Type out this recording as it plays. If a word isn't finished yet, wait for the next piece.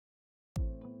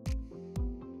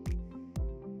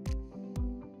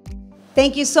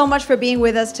Thank you so much for being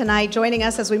with us tonight, joining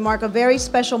us as we mark a very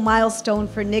special milestone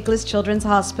for Nicklaus Children's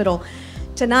Hospital.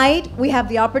 Tonight, we have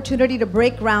the opportunity to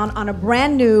break ground on a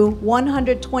brand new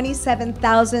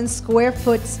 127,000 square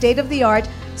foot state-of-the-art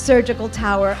surgical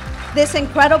tower. This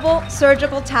incredible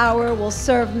surgical tower will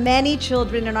serve many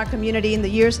children in our community in the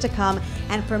years to come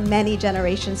and for many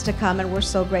generations to come, and we're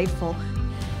so grateful.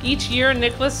 Each year,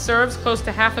 Nicklaus serves close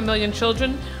to 500,000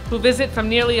 children who visit from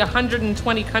nearly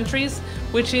 120 countries,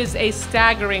 which is a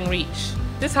staggering reach.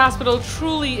 This hospital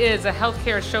truly is a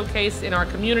healthcare showcase in our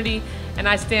community, and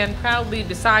I stand proudly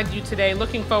beside you today,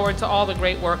 looking forward to all the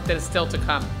great work that is still to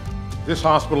come. This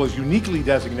hospital is uniquely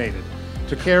designated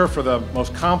to care for the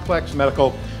most complex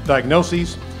medical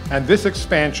diagnoses, and this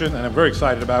expansion, and I'm very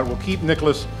excited about it, will keep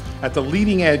Nicklaus at the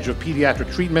leading edge of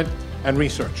pediatric treatment and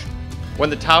research. When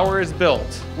the tower is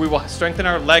built, we will strengthen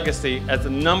our legacy as the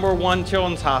 #1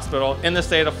 children's hospital in the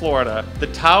state of Florida. The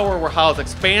tower will house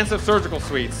expansive surgical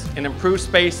suites and improved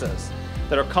spaces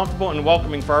that are comfortable and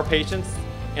welcoming for our patients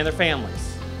and their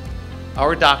families.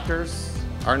 Our doctors,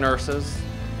 our nurses,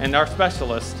 and our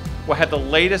specialists will have the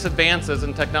latest advances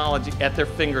in technology at their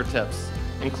fingertips,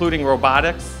 including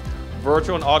robotics,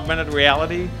 virtual and augmented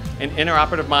reality, and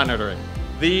interoperative monitoring.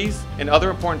 These and other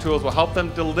important tools will help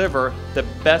them deliver the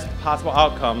best possible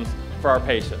outcomes for our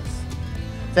patients.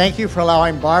 Thank you for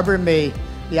allowing Barbara and me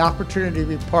the opportunity to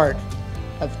be part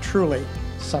of truly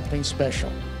something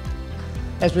special.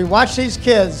 As we watch these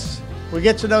kids, we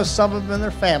get to know some of them and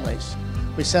their families.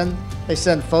 They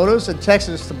send photos and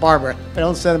texts to Barbara. They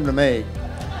don't send them to me.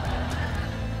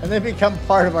 And they become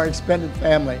part of our extended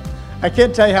family. I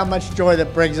can't tell you how much joy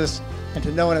that brings us, and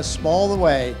to know in a small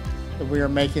way that we are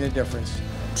making a difference.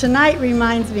 Tonight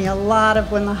reminds me a lot of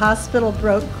when the hospital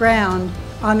broke ground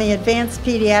on the Advanced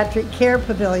Pediatric Care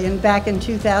Pavilion back in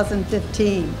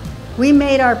 2015. We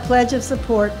made our pledge of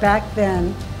support back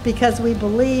then because we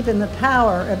believe in the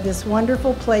power of this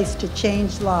wonderful place to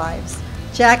change lives.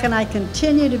 Jack and I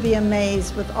continue to be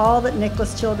amazed with all that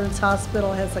Nicklaus Children's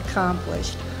Hospital has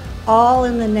accomplished, all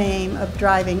in the name of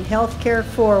driving healthcare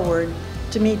forward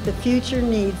to meet the future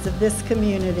needs of this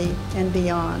community and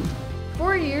beyond.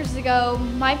 4 years ago,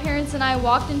 my parents and I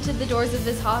walked into the doors of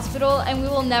this hospital, and we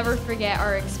will never forget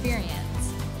our experience.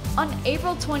 On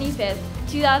April 25th,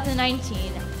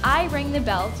 2019, I rang the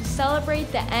bell to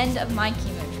celebrate the end of my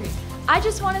chemo treatment. I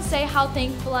just want to say how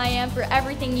thankful I am for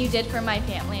everything you did for my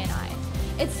family and I.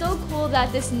 It's so cool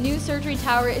that this new surgery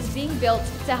tower is being built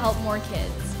to help more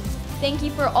kids. Thank you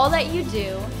for all that you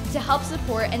do to help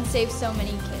support and save so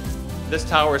many kids. This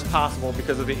tower is possible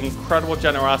because of the incredible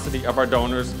generosity of our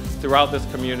donors throughout this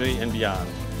community and beyond.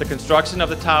 The construction of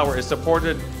the tower is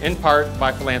supported in part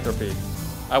by philanthropy.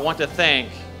 I want to thank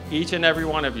each and every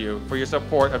one of you for your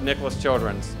support of Nicklaus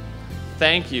Children's.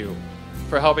 Thank you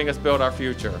for helping us build our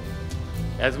future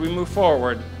as we move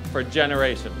forward for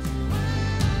generations.